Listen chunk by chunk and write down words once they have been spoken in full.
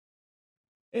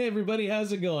Hey everybody,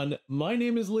 how's it going? My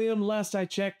name is Liam. Last I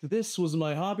checked, this was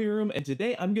my hobby room, and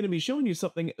today I'm going to be showing you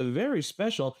something very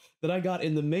special that I got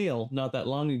in the mail not that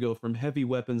long ago from Heavy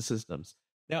Weapon Systems.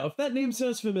 Now, if that name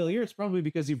sounds familiar, it's probably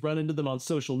because you've run into them on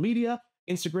social media,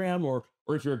 Instagram, or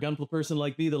if you're a gunpla person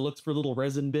like me that looks for little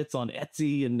resin bits on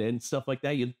Etsy and stuff like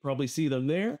that, you'd probably see them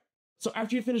there. So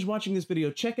after you finish watching this video,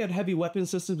 check out Heavy Weapon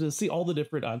Systems and see all the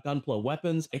different gunpla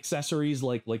weapons, accessories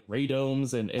like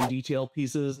radomes and detail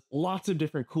pieces. Lots of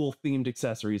different cool themed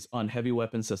accessories on Heavy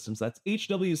Weapon Systems. That's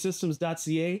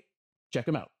hwsystems.ca. Check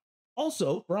them out.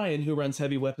 Also, Brian, who runs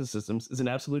Heavy Weapon Systems, is an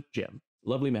absolute gem.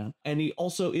 Lovely man. And he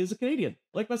also is a Canadian,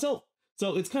 like myself.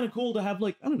 So it's kind of cool to have,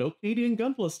 like, I don't know, Canadian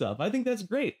gunpla stuff. I think that's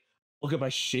great. Look at my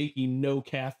shaky, no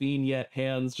caffeine yet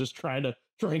hands, just trying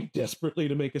desperately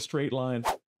to make a straight line.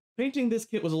 Painting this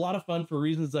kit was a lot of fun for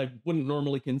reasons I wouldn't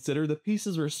normally consider. The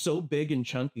pieces were so big and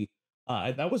chunky.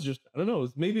 That was just, I don't know,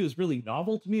 maybe it was really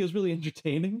novel to me. It was really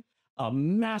entertaining.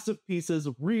 Massive pieces,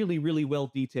 really, really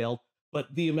well detailed.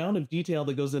 But the amount of detail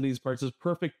that goes into these parts is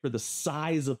perfect for the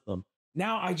size of them.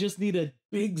 Now I just need a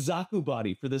big Zaku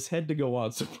body for this head to go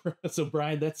on. So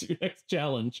Brian, that's your next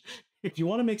challenge. If you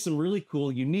want to make some really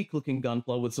cool, unique looking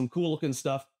gunpla with some cool looking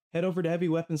stuff, head over to Heavy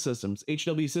Weapon Systems,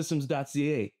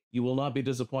 hwsystems.ca. You will not be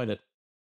disappointed.